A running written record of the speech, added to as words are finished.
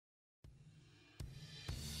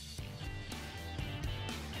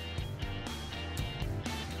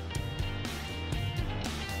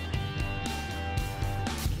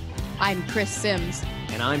I'm Chris Sims.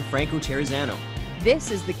 And I'm Franco Terrazzano. This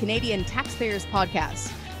is the Canadian Taxpayers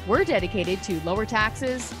Podcast. We're dedicated to lower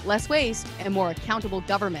taxes, less waste, and more accountable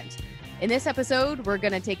government. In this episode, we're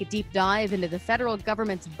going to take a deep dive into the federal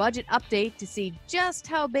government's budget update to see just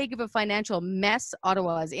how big of a financial mess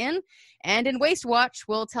Ottawa is in. And in Waste Watch,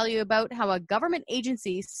 we'll tell you about how a government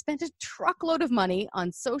agency spent a truckload of money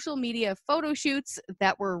on social media photo shoots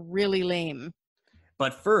that were really lame.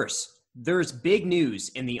 But first, there's big news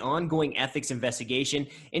in the ongoing ethics investigation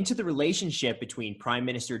into the relationship between Prime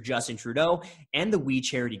Minister Justin Trudeau and the We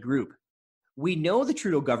Charity Group. We know the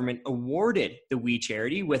Trudeau government awarded the We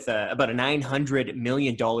Charity with about a $900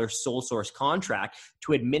 million sole source contract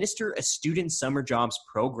to administer a student summer jobs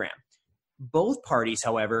program. Both parties,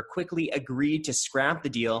 however, quickly agreed to scrap the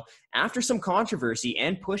deal after some controversy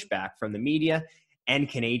and pushback from the media and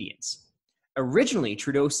Canadians. Originally,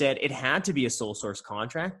 Trudeau said it had to be a sole source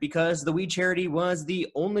contract because the We Charity was the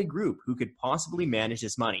only group who could possibly manage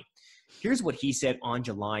this money. Here's what he said on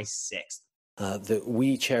July 6th. The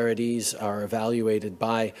We Charities are evaluated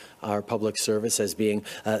by our public service as being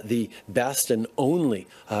the best and only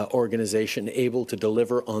organization able to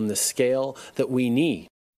deliver on the scale that we need.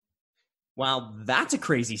 Well, that's a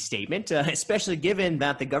crazy statement, especially given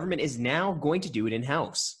that the government is now going to do it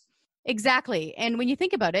in-house. Exactly. And when you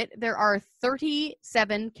think about it, there are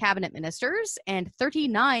 37 cabinet ministers and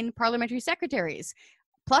 39 parliamentary secretaries,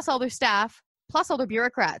 plus all their staff, plus all their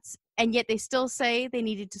bureaucrats. And yet they still say they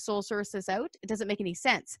needed to sole source this out. It doesn't make any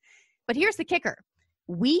sense. But here's the kicker.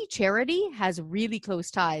 We Charity has really close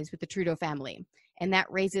ties with the Trudeau family, and that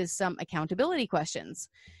raises some accountability questions.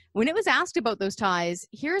 When it was asked about those ties,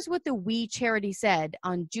 here's what the We Charity said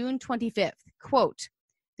on June 25th, quote,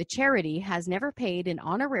 "The charity has never paid an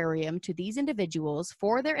honorarium to these individuals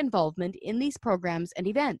for their involvement in these programs and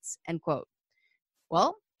events," end quote.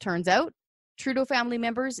 Well, turns out Trudeau family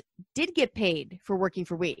members did get paid for working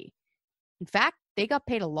for We. In fact, they got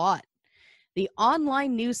paid a lot. The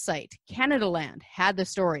online news site Canadaland had the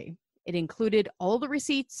story. It included all the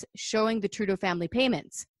receipts showing the Trudeau family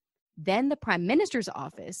payments. Then the Prime Minister's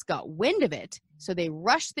office got wind of it, so they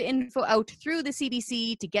rushed the info out through the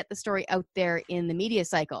CBC to get the story out there in the media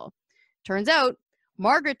cycle. Turns out,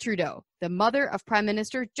 Margaret Trudeau, the mother of Prime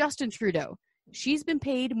Minister Justin Trudeau, she's been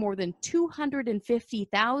paid more than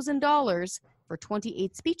 $250,000 for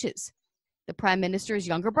 28 speeches. The Prime Minister's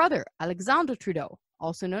younger brother, Alexandre Trudeau,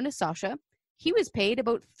 also known as Sasha, he was paid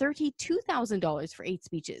about $32,000 for 8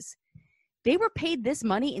 speeches. They were paid this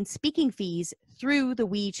money in speaking fees through the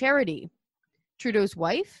We Charity. Trudeau's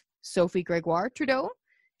wife, Sophie Gregoire Trudeau,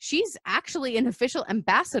 she's actually an official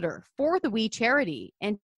ambassador for the We Charity,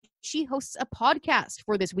 and she hosts a podcast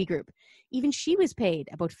for this We group. Even she was paid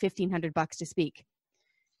about $1,500 to speak.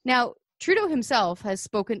 Now, Trudeau himself has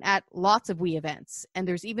spoken at lots of We events, and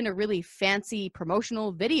there's even a really fancy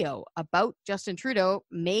promotional video about Justin Trudeau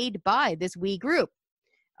made by this We group,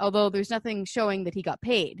 although there's nothing showing that he got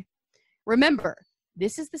paid. Remember,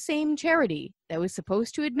 this is the same charity that was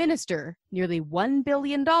supposed to administer nearly $1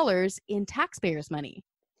 billion in taxpayers' money.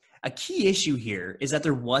 A key issue here is that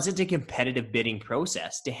there wasn't a competitive bidding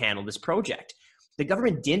process to handle this project. The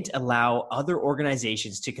government didn't allow other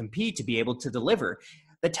organizations to compete to be able to deliver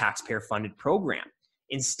the taxpayer-funded program.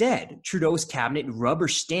 Instead, Trudeau's cabinet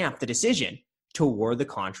rubber-stamped the decision to award the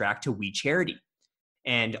contract to We Charity.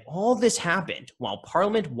 And all this happened while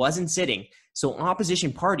Parliament wasn't sitting, so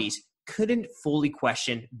opposition parties couldn't fully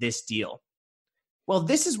question this deal. Well,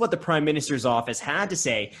 this is what the Prime Minister's office had to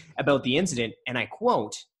say about the incident, and I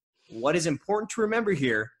quote, "What is important to remember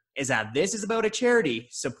here is that this is about a charity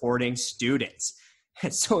supporting students."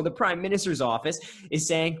 So the Prime Minister's office is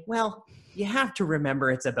saying, well, you have to remember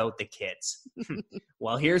it's about the kids.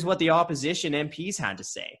 Well, here's what the opposition MPs had to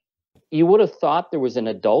say. You would have thought there was an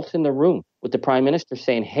adult in the room with the Prime Minister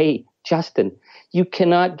saying, "Hey, Justin, you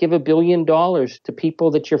cannot give $1 billion to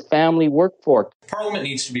people that your family work for." Parliament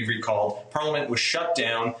needs to be recalled. Parliament was shut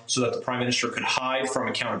down so that the Prime Minister could hide from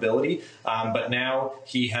accountability. But now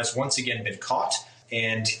he has once again been caught,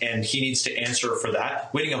 and he needs to answer for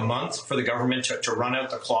that. Waiting a month for the government to run out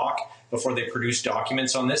the clock before they produce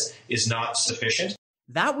documents on this is not sufficient.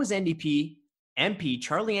 That was NDP MP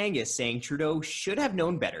Charlie Angus saying Trudeau should have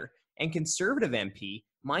known better, and Conservative MP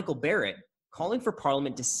Michael Barrett calling for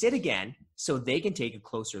Parliament to sit again so they can take a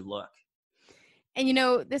closer look. And you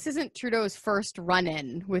know, this isn't Trudeau's first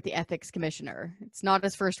run-in with the ethics commissioner. It's not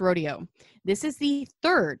his first rodeo. This is the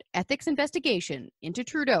third ethics investigation into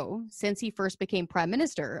Trudeau since he first became Prime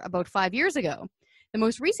Minister about 5 years ago. The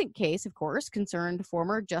most recent case, of course, concerned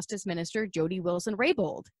former Justice Minister Jody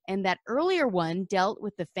Wilson-Raybould, and that earlier one dealt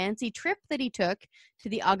with the fancy trip that he took to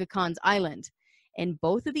the Aga Khan's Island. In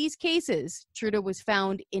both of these cases, Trudeau was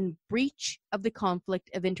found in breach of the Conflict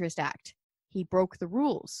of Interest Act. He broke the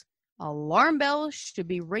rules. Alarm bells should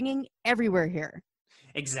be ringing everywhere here.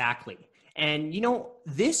 Exactly. And,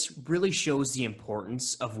 this really shows the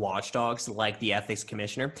importance of watchdogs like the Ethics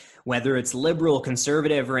Commissioner, whether it's liberal,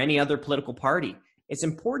 conservative, or any other political party. It's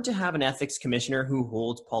important to have an Ethics Commissioner who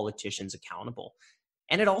holds politicians accountable.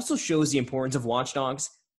 And it also shows the importance of watchdogs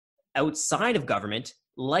outside of government,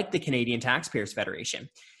 like the Canadian Taxpayers Federation.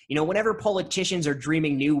 Whenever politicians are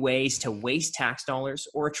dreaming new ways to waste tax dollars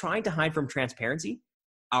or are trying to hide from transparency,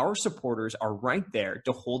 our supporters are right there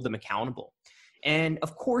to hold them accountable. And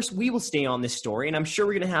of course, we will stay on this story, and I'm sure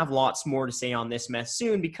we're going to have lots more to say on this mess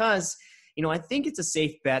soon because, I think it's a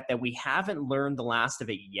safe bet that we haven't learned the last of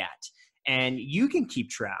it yet. And you can keep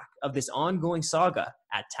track of this ongoing saga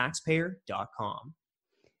at taxpayer.com.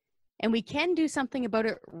 And we can do something about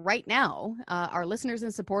it right now. Our listeners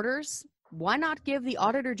and supporters, why not give the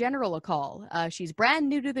Auditor General a call? She's brand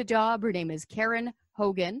new to the job. Her name is Karen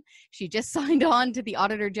Hogan. She just signed on to the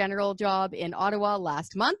Auditor General job in Ottawa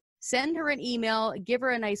last month. Send her an email, give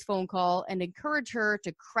her a nice phone call, and encourage her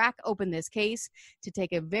to crack open this case to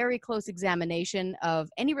take a very close examination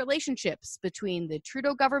of any relationships between the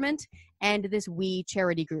Trudeau government and this We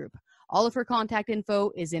charity group. All of her contact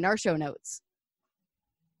info is in our show notes.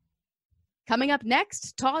 Coming up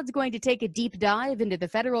next, Todd's going to take a deep dive into the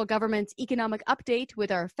federal government's economic update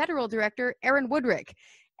with our federal director, Aaron Wudrick.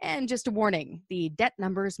 And just a warning, the debt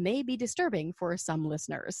numbers may be disturbing for some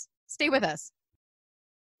listeners. Stay with us.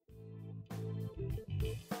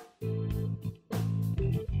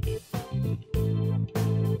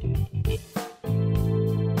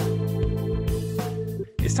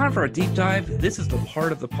 It's time for our deep dive. This is the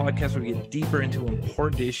part of the podcast where we get deeper into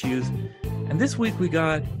important issues. And this week we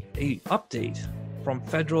got an update from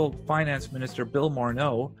Federal Finance Minister Bill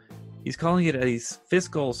Morneau. He's calling it a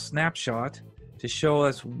fiscal snapshot to show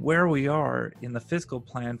us where we are in the fiscal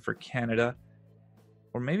plan for Canada.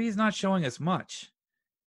 Or maybe he's not showing us much.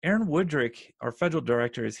 Aaron Wudrick, our federal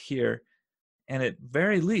director, is here. And at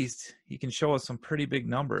very least, he can show us some pretty big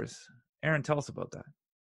numbers. Aaron, tell us about that.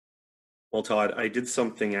 Well, Todd, I did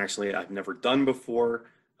something actually I've never done before.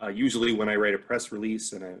 Usually when I write a press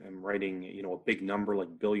release and I'm writing, a big number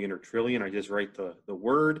like billion or trillion, I just write the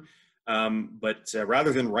word. But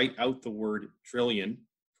rather than write out the word trillion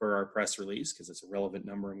for our press release, because it's a relevant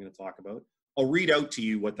number I'm going to talk about, I'll read out to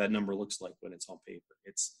you what that number looks like when it's on paper.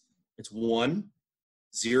 It's 1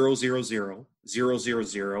 0 0 0 0 0 0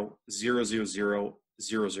 0 0 0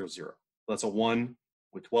 0 0 0. That's a 1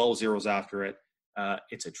 with 12 zeros after it.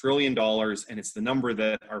 It's $1 trillion, and it's the number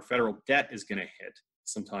that our federal debt is going to hit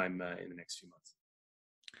sometime in the next few months.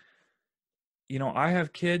 I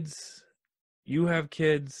have kids. You have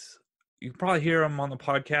kids. You can probably hear them on the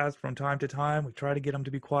podcast from time to time. We try to get them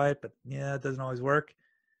to be quiet, but it doesn't always work.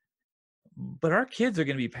 But our kids are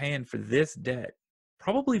going to be paying for this debt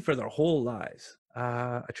probably for their whole lives.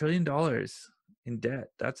 $1 trillion in debt.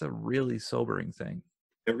 That's a really sobering thing.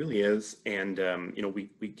 It really is. And,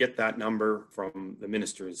 we get that number from the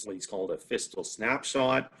minister's, what he's called a fiscal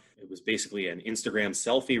snapshot. It was basically an Instagram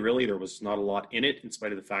selfie, really. There was not a lot in it, in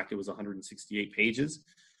spite of the fact it was 168 pages.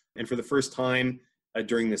 And for the first time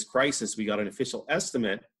during this crisis, we got an official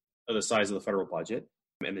estimate of the size of the federal budget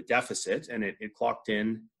and the deficit, and it clocked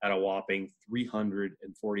in at a whopping $343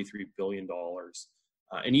 billion.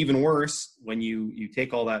 And even worse, when you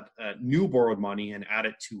take all that new borrowed money and add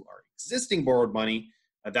it to our existing borrowed money,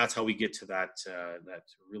 that's how we get to that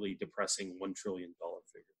really depressing $1 trillion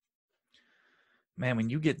figure. Man, when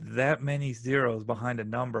you get that many zeros behind a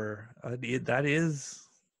number, that's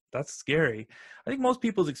scary. I think most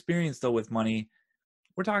people's experience, though, with money,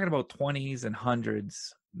 we're talking about 20s and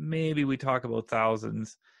hundreds. Maybe we talk about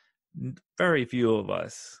thousands. Very few of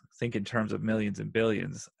us think in terms of millions and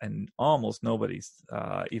billions, and almost nobody's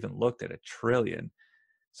even looked at $1 trillion.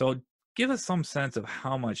 So give us some sense of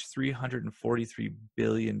how much $343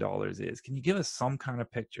 billion is. Can you give us some kind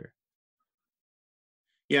of picture?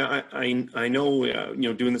 Yeah, I know,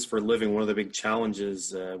 doing this for a living, one of the big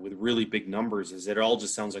challenges with really big numbers is that it all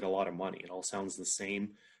just sounds like a lot of money. It all sounds the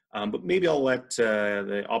same. But maybe I'll let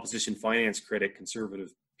the opposition finance critic,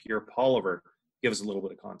 conservative Pierre Poilievre, give us a little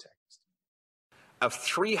bit of context. Of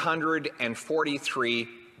 $343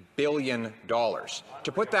 billion.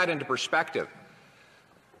 To put that into perspective,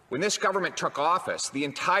 when this government took office, the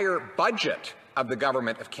entire budget of the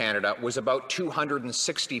government of Canada was about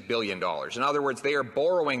 $260 billion. In other words, they are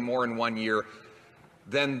borrowing more in 1 year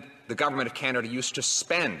than the government of Canada used to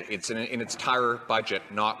spend in its entire budget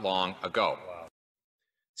not long ago.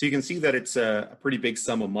 So you can see that it's a pretty big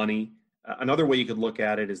sum of money. Another way you could look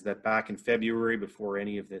at it is that back in February, before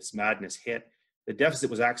any of this madness hit, the deficit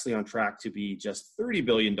was actually on track to be just $30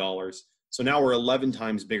 billion. So now we're 11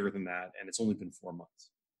 times bigger than that, and it's only been 4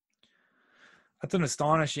 months. That's an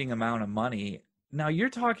astonishing amount of money. Now, you're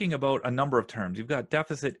talking about a number of terms. You've got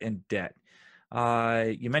deficit and debt.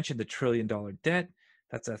 You mentioned the $1 trillion debt.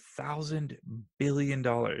 That's $1,000 billion.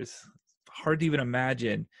 Hard to even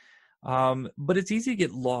imagine. But it's easy to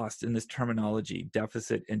get lost in this terminology,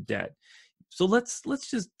 deficit and debt. So let's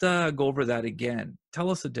just go over that again. Tell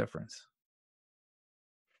us the difference.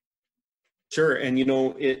 Sure. And, you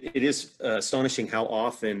know, it is astonishing how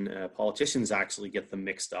often politicians actually get them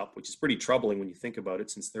mixed up, which is pretty troubling when you think about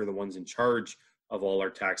it, since they're the ones in charge of all our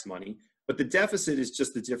tax money. But the deficit is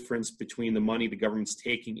just the difference between the money the government's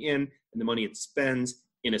taking in and the money it spends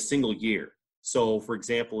in a single year. So, for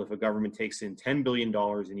example, if a government takes in $10 billion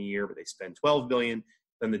in a year, but they spend $12 billion,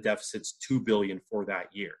 then the deficit's $2 billion for that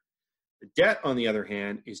year. The debt, on the other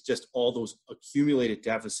hand, is just all those accumulated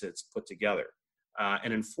deficits put together.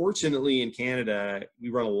 And unfortunately, in Canada,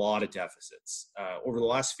 we run a lot of deficits. Over the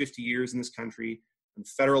last 50 years in this country, on the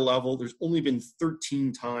federal level, there's only been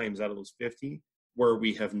 13 times out of those 50 where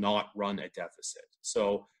we have not run a deficit.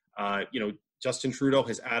 So, you know, Justin Trudeau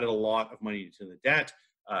has added a lot of money to the debt.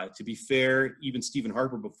 To be fair, even Stephen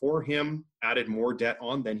Harper before him added more debt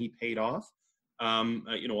on than he paid off.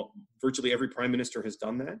 You know, virtually every prime minister has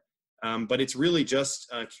done that. But it's really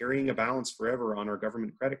just carrying a balance forever on our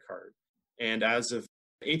government credit card. And as of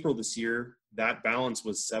April this year, that balance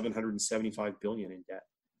was $775 billion in debt.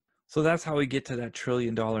 So that's how we get to that $1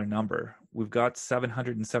 trillion number. We've got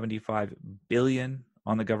 $775 billion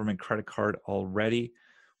on the government credit card already.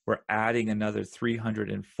 We're adding another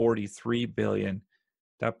 $343 billion.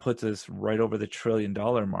 That puts us right over the $1 trillion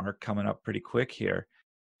mark, coming up pretty quick here.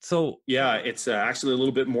 So yeah, it's actually a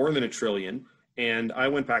little bit more than $1 trillion. And I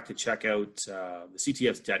went back to check out the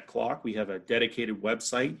CTF's debt clock. We have a dedicated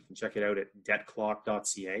website. You can check it out at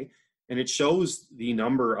debtclock.ca. And it shows the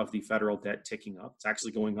number of the federal debt ticking up. It's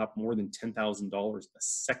actually going up more than $10,000 a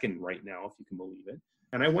second right now, if you can believe it.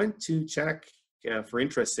 And I went to check, for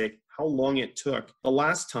interest's sake, how long it took the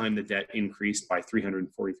last time the debt increased by $343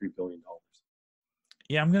 billion.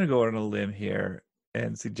 Yeah, I'm going to go out on a limb here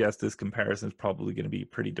and suggest this comparison is probably going to be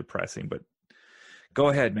pretty depressing. But go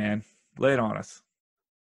ahead, man. Lay it on us.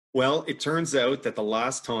 Well, it turns out that the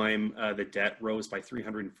last time the debt rose by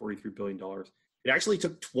 $343 billion, it actually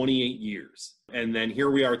took 28 years. And then here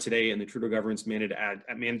we are today, and the Trudeau government's managed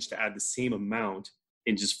to add the same amount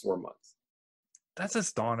in just 4 months. That's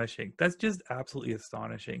astonishing. That's just absolutely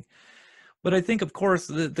astonishing. But I think, of course,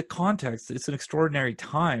 the context, it's an extraordinary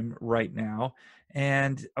time right now.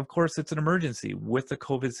 And of course, it's an emergency with the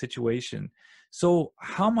COVID situation. So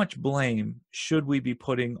how much blame should we be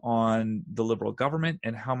putting on the Liberal government,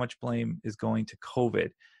 and how much blame is going to COVID?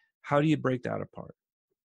 How do you break that apart?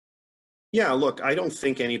 Yeah, look, I don't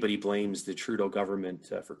think anybody blames the Trudeau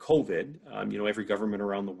government for COVID. You know, every government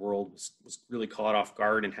around the world was really caught off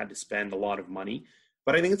guard and had to spend a lot of money.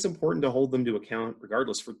 But I think it's important to hold them to account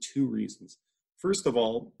regardless for two reasons. First of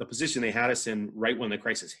all, the position they had us in right when the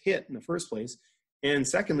crisis hit in the first place. And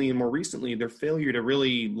secondly, and more recently, their failure to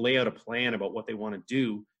really lay out a plan about what they want to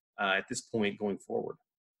do at this point going forward.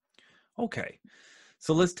 Okay,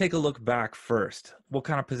 so let's take a look back first. What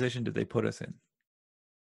kind of position did they put us in?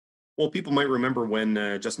 Well, people might remember when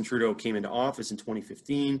Justin Trudeau came into office in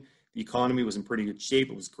 2015, the economy was in pretty good shape.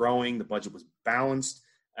 It was growing. The budget was balanced.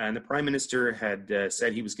 And the Prime Minister had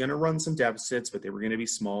said he was going to run some deficits, but they were going to be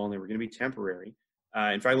small and they were going to be temporary.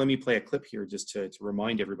 In fact, let me play a clip here just to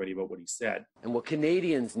remind everybody about what he said. And what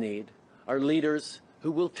Canadians need are leaders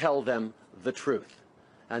who will tell them the truth.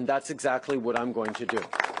 And that's exactly what I'm going to do.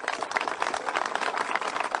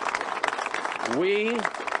 We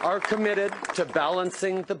are committed to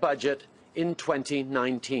balancing the budget in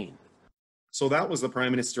 2019. So that was the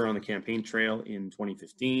Prime Minister on the campaign trail in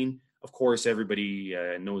 2015. Of course, everybody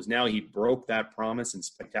knows now he broke that promise in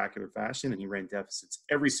spectacular fashion, and he ran deficits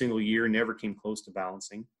every single year, never came close to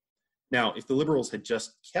balancing. Now, if the Liberals had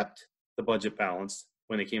just kept the budget balanced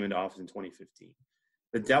when they came into office in 2015,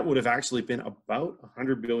 the debt would have actually been about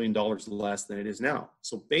 $100 billion less than it is now.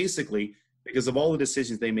 So basically, because of all the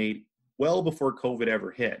decisions they made well before COVID ever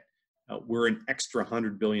hit, we're an extra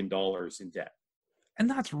 $100 billion in debt. And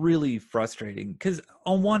that's really frustrating because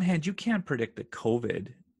on one hand, you can't predict that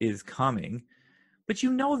COVID is coming, but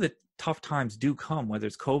you know that tough times do come, whether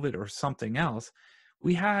it's COVID or something else.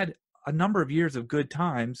 We had a number of years of good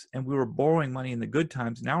times and we were borrowing money in the good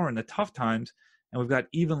times. Now we're in the tough times and we've got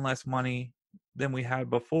even less money than we had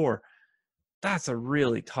before. That's a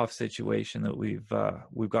really tough situation that we've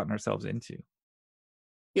gotten ourselves into.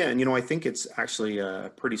 Yeah, and I think it's actually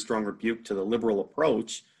a pretty strong rebuke to the liberal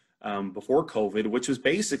approach before COVID, which was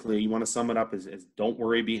basically, you want to sum it up as don't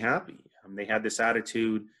worry, be happy. They had this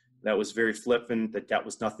attitude that was very flippant, that debt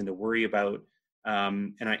was nothing to worry about.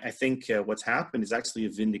 And I think what's happened is actually a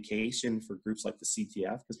vindication for groups like the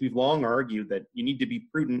CTF, because we've long argued that you need to be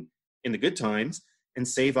prudent in the good times and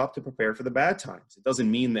save up to prepare for the bad times. It doesn't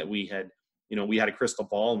mean that we had a crystal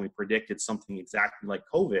ball and we predicted something exactly like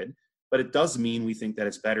COVID, but it does mean we think that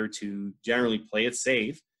it's better to generally play it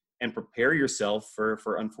safe and prepare yourself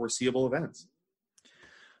for unforeseeable events.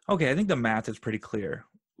 Okay, I think the math is pretty clear.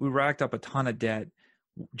 We racked up a ton of debt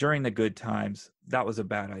during the good times. That was a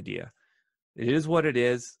bad idea. It is what it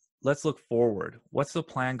is. Let's look forward. What's the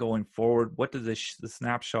plan going forward? What does the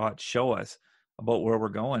snapshot show us about where we're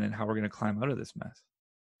going and how we're going to climb out of this mess?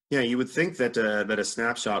 Yeah, you would think that a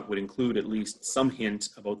snapshot would include at least some hint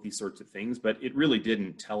about these sorts of things, but it really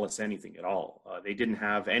didn't tell us anything at all. They didn't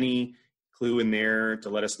have any clue in there to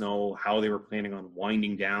let us know how they were planning on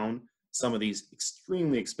winding down some of these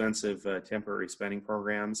extremely expensive temporary spending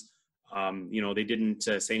programs. They didn't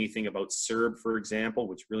say anything about CERB, for example,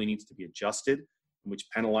 which really needs to be adjusted, which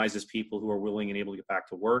penalizes people who are willing and able to get back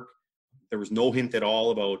to work. There was no hint at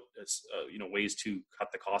all about ways to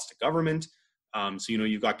cut the cost of government. So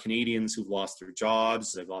you've got Canadians who've lost their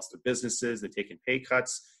jobs, they've lost their businesses, they've taken pay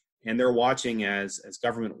cuts, and they're watching as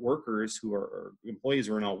government workers or employees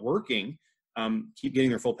who are not working keep getting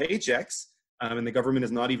their full paychecks, and the government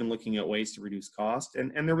is not even looking at ways to reduce cost.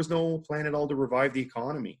 And there was no plan at all to revive the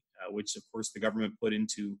economy, which of course the government put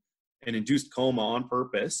into an induced coma on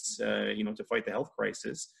purpose, to fight the health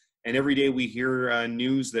crisis. And every day we hear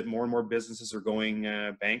news that more and more businesses are going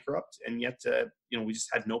bankrupt, and yet, we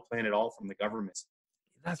just had no plan at all from the government.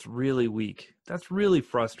 That's really weak. That's really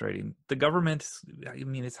frustrating. The government,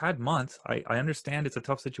 it's had months. I understand it's a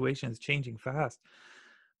tough situation. It's changing fast.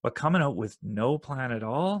 But coming out with no plan at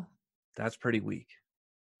all, that's pretty weak.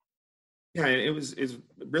 Yeah, it's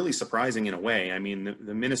really surprising in a way. I mean,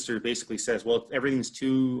 the minister basically says, well, everything's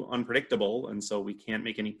too unpredictable, and so we can't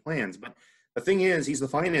make any plans. But the thing is, he's the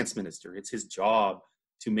finance minister. It's his job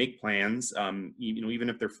to make plans, even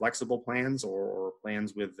if they're flexible plans or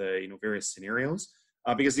plans with various scenarios,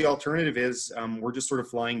 because the alternative is we're just sort of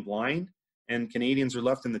flying blind, and Canadians are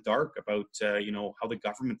left in the dark about how the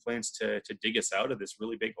government plans to dig us out of this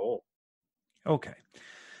really big hole. Okay.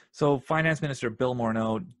 So Finance Minister Bill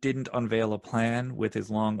Morneau didn't unveil a plan with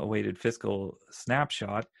his long-awaited fiscal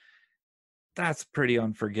snapshot. That's pretty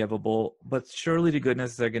unforgivable, but surely to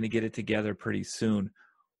goodness they're going to get it together pretty soon.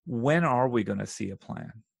 When are we going to see a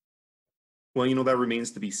plan? Well, that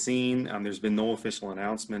remains to be seen. There's been no official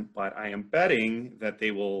announcement, but I am betting that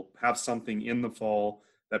they will have something in the fall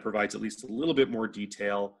that provides at least a little bit more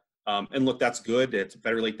detail. And look, that's good. It's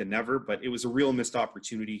better late than never, but it was a real missed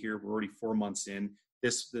opportunity here. We're already 4 months in.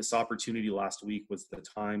 This opportunity last week was the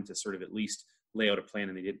time to sort of at least lay out a plan,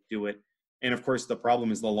 and they didn't do it. And of course, the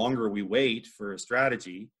problem is the longer we wait for a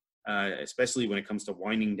strategy, especially when it comes to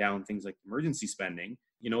winding down things like emergency spending,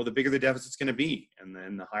 the bigger the deficit's going to be, and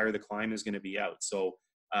then the higher the climb is going to be out. So,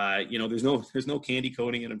 there's no candy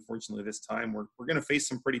coating it. Unfortunately, this time we're going to face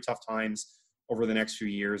some pretty tough times over the next few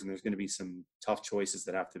years, and there's going to be some tough choices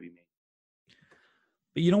that have to be made.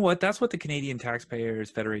 But you know what? That's what the Canadian Taxpayers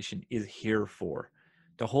Federation is here for.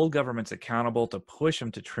 To hold governments accountable, to push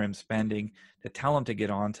them to trim spending, to tell them to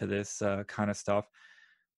get on to this kind of stuff.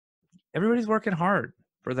 Everybody's working hard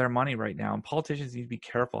for their money right now, and politicians need to be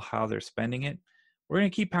careful how they're spending it. We're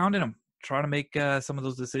going to keep pounding them, trying to make some of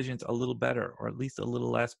those decisions a little better, or at least a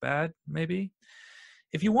little less bad, maybe.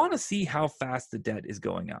 If you want to see how fast the debt is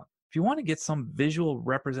going up, if you want to get some visual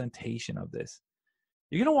representation of this,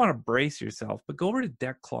 you're going to want to brace yourself, but go over to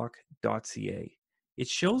debtclock.ca. It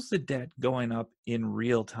shows the debt going up in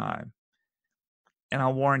real time. And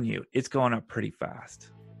I'll warn you, it's going up pretty fast.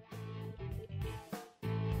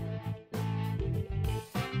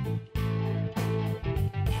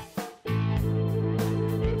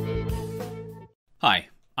 Hi,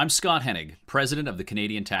 I'm Scott Hennig, President of the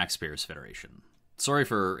Canadian Taxpayers Federation. Sorry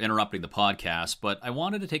for interrupting the podcast, but I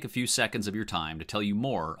wanted to take a few seconds of your time to tell you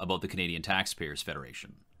more about the Canadian Taxpayers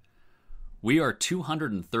Federation. We are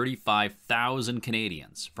 235,000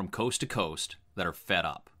 Canadians from coast to coast that are fed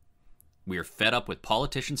up. We are fed up with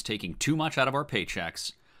politicians taking too much out of our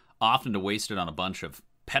paychecks, often to waste it on a bunch of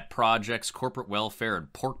pet projects, corporate welfare,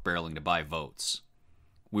 and pork barreling to buy votes.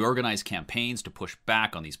 We organize campaigns to push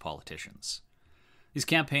back on these politicians. These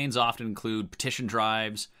campaigns often include petition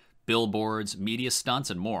drives, billboards, media stunts,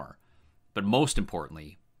 and more. But most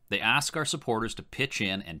importantly, they ask our supporters to pitch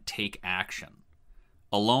in and take action.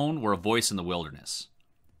 Alone, we're a voice in the wilderness.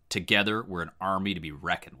 Together, we're an army to be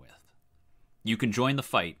reckoned with. You can join the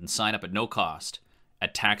fight and sign up at no cost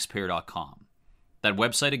at taxpayer.com. That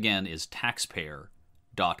website again is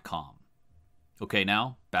taxpayer.com. Okay,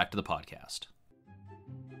 now back to the podcast.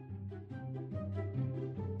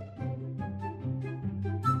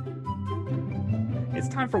 It's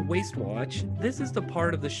time for Waste Watch. This is the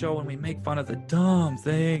part of the show when we make fun of the dumb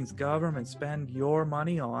things government spend your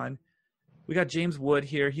money on. We got James Wood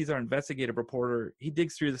here. He's our investigative reporter. He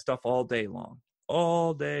digs through the stuff all day long.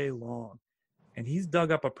 And he's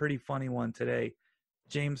dug up a pretty funny one today.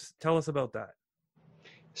 James, tell us about that.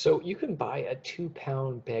 So you can buy a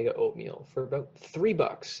 2-pound bag of oatmeal for about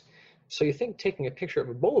 $3. So you think taking a picture of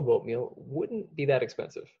a bowl of oatmeal wouldn't be that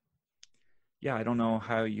expensive? Yeah, I don't know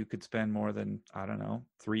how you could spend more than,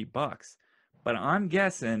 $3. But I'm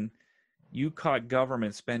guessing you caught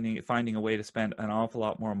government finding a way to spend an awful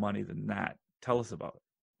lot more money than that. Tell us about it.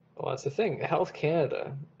 Well, that's the thing. Health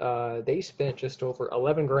Canada, they spent just over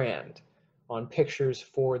 11 grand on pictures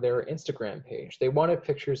for their Instagram page. They wanted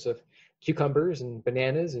pictures of cucumbers and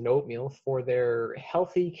bananas and oatmeal for their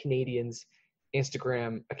Healthy Canadians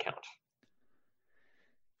Instagram account.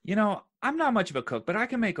 You know, I'm not much of a cook, but I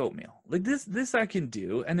can make oatmeal. Like this I can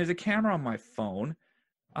do. And there's a camera on my phone.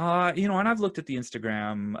 And I've looked at the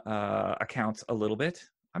Instagram accounts a little bit.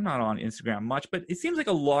 I'm not on Instagram much, but it seems like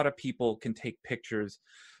a lot of people can take pictures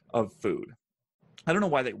of food. I don't know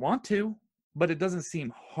why they want to, but it doesn't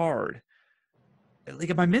seem hard. Like,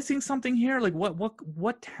 am I missing something here? Like,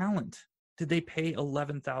 what talent did they pay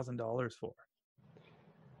 $11,000 for?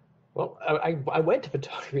 Well, I went to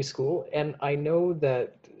photography school, and I know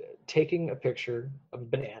that taking a picture of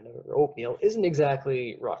banana or oatmeal isn't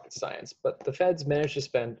exactly rocket science, but the feds managed to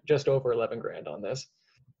spend just over 11 grand on this.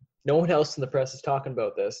 No one else in the press is talking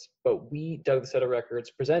about this, but we dug the set of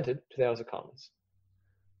records presented to the House of Commons.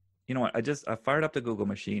 You know what? I fired up the Google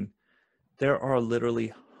machine. There are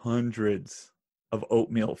literally hundreds of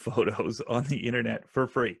oatmeal photos on the internet for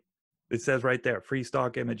free. It says right there, free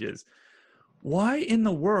stock images. Why in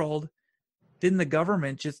the world didn't the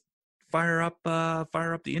government just fire up the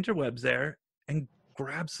interwebs there and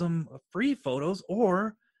grab some free photos,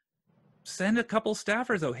 or send a couple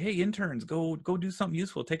staffers out? Hey, interns, go do something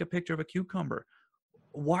useful. Take a picture of a cucumber.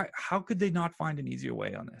 Why? How could they not find an easier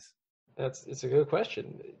way on this? It's a good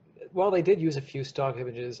question. While they did use a few stock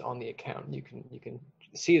images on the account, you can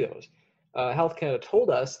see those. Health Canada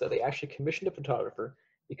told us that they actually commissioned a photographer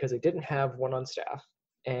because they didn't have one on staff,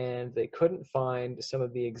 and they couldn't find some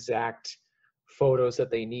of the exact photos that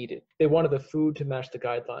they needed. They wanted the food to match the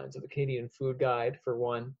guidelines of the Canadian Food Guide, for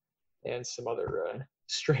one, and some other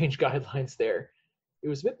strange guidelines there. It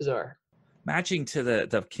was a bit bizarre. Matching to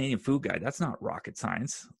the Canadian Food Guide, that's not rocket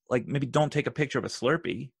science. Like, maybe don't take a picture of a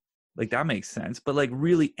Slurpee. Like, that makes sense. But like,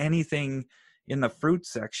 really anything in the fruit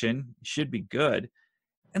section should be good.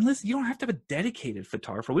 And listen, you don't have to have a dedicated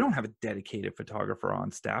photographer. We don't have a dedicated photographer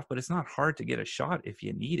on staff, but it's not hard to get a shot if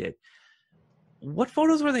you need it. What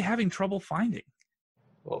photos were they having trouble finding?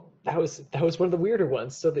 Well, that was one of the weirder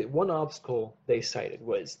ones. So the one obstacle they cited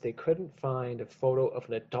was they couldn't find a photo of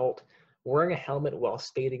an adult wearing a helmet while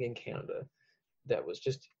skating in Canada. That was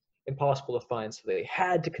just impossible to find. So they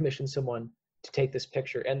had to commission someone to take this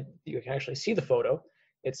picture, and you can actually see the photo.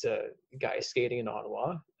 It's a guy skating in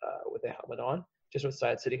Ottawa with a helmet on, just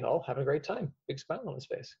outside City Hall, having a great time. Big smile on his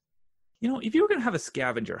face. You know, if you were going to have a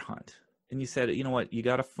scavenger hunt and you said, you know what, you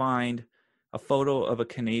got to find a photo of a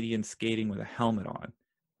Canadian skating with a helmet on,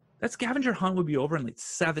 that scavenger hunt would be over in like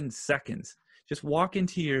 7 seconds. Just walk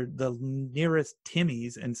into the nearest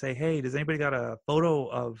Timmy's and say, hey, does anybody got a photo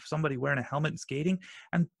of somebody wearing a helmet and skating?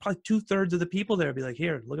 And probably 2/3 of the people there would be like,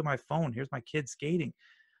 here, look at my phone. Here's my kid skating.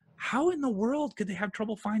 How in the world could they have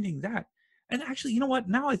trouble finding that? And actually, you know what?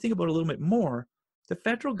 Now I think about it a little bit more. The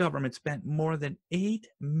federal government spent more than $8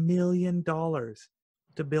 million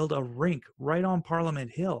to build a rink right on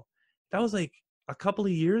Parliament Hill. That was like a couple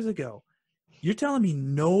of years ago. You're telling me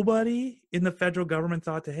nobody in the federal government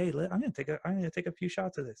thought to, hey, I'm going to take a few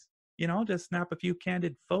shots of this, just snap a few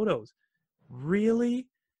candid photos. Really?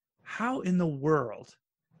 How in the world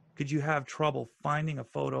could you have trouble finding a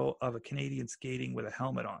photo of a Canadian skating with a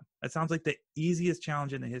helmet on? That sounds like the easiest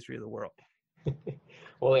challenge in the history of the world.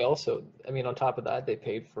 Well, they also, on top of that, they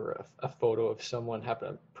paid for a photo of someone having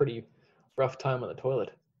a pretty rough time on the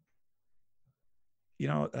toilet.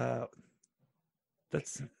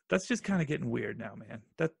 That's just kind of getting weird now, man.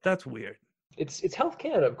 That's weird. It's Health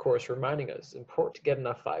Canada, of course, reminding us it's important to get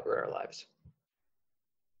enough fiber in our lives.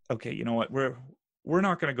 Okay, you know what? We're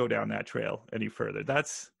not going to go down that trail any further.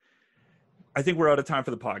 I think we're out of time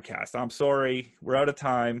for the podcast. I'm sorry, we're out of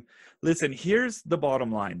time. Listen, here's the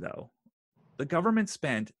bottom line, though. The government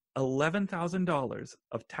spent $11,000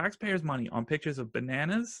 of taxpayers' money on pictures of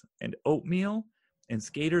bananas and oatmeal and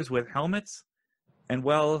skaters with helmets, and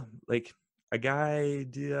well, like a guy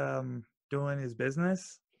doing his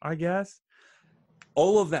business, I guess.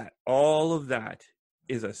 All of that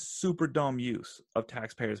is a super dumb use of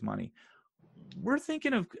taxpayers' money. We're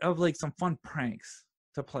thinking of like some fun pranks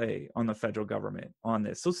to play on the federal government on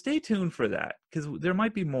this. So stay tuned for that, because there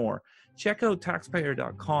might be more. Check out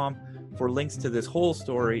taxpayer.com for links to this whole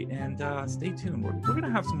story, and stay tuned. We're going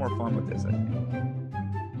to have some more fun with this, I think.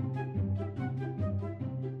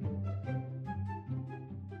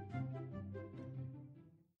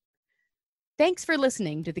 Thanks for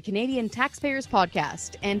listening to the Canadian Taxpayers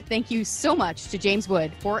Podcast, and thank you so much to James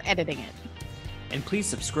Wood for editing it. And please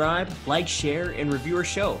subscribe, like, share, and review our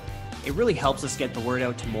show. It really helps us get the word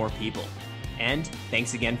out to more people. And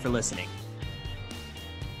thanks again for listening.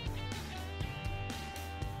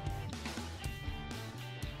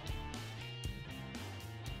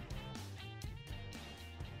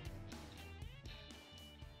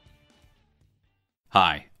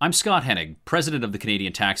 Hi, I'm Scott Hennig, President of the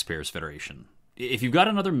Canadian Taxpayers Federation. If you've got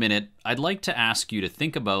another minute, I'd like to ask you to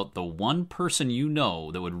think about the one person you know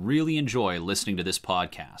that would really enjoy listening to this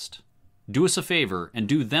podcast. Do us a favor and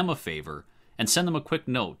do them a favor and send them a quick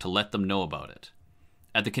note to let them know about it.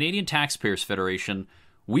 At the Canadian Taxpayers Federation,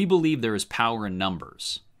 we believe there is power in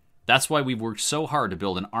numbers. That's why we've worked so hard to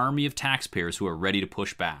build an army of taxpayers who are ready to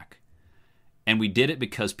push back. And we did it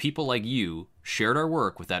because people like you shared our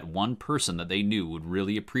work with that one person that they knew would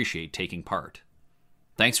really appreciate taking part.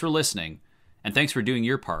 Thanks for listening, and thanks for doing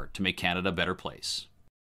your part to make Canada a better place.